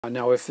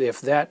Now if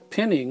that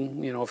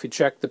pinning, if you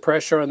check the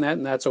pressure on that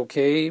and that's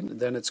okay,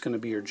 then it's going to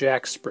be your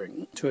jack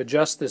spring. To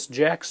adjust this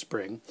jack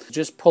spring,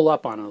 just pull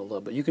up on it a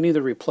little bit. You can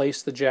either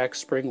replace the jack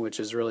spring,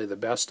 which is really the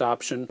best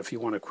option. If you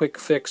want a quick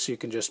fix, you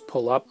can just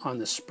pull up on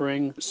the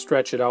spring,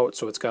 stretch it out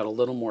so it's got a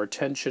little more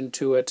tension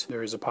to it.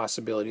 There is a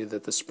possibility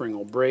that the spring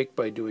will break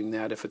by doing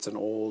that if it's an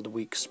old,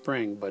 weak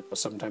spring, but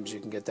sometimes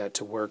you can get that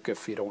to work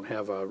if you don't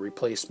have a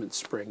replacement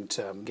spring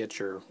to get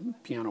your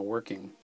piano working.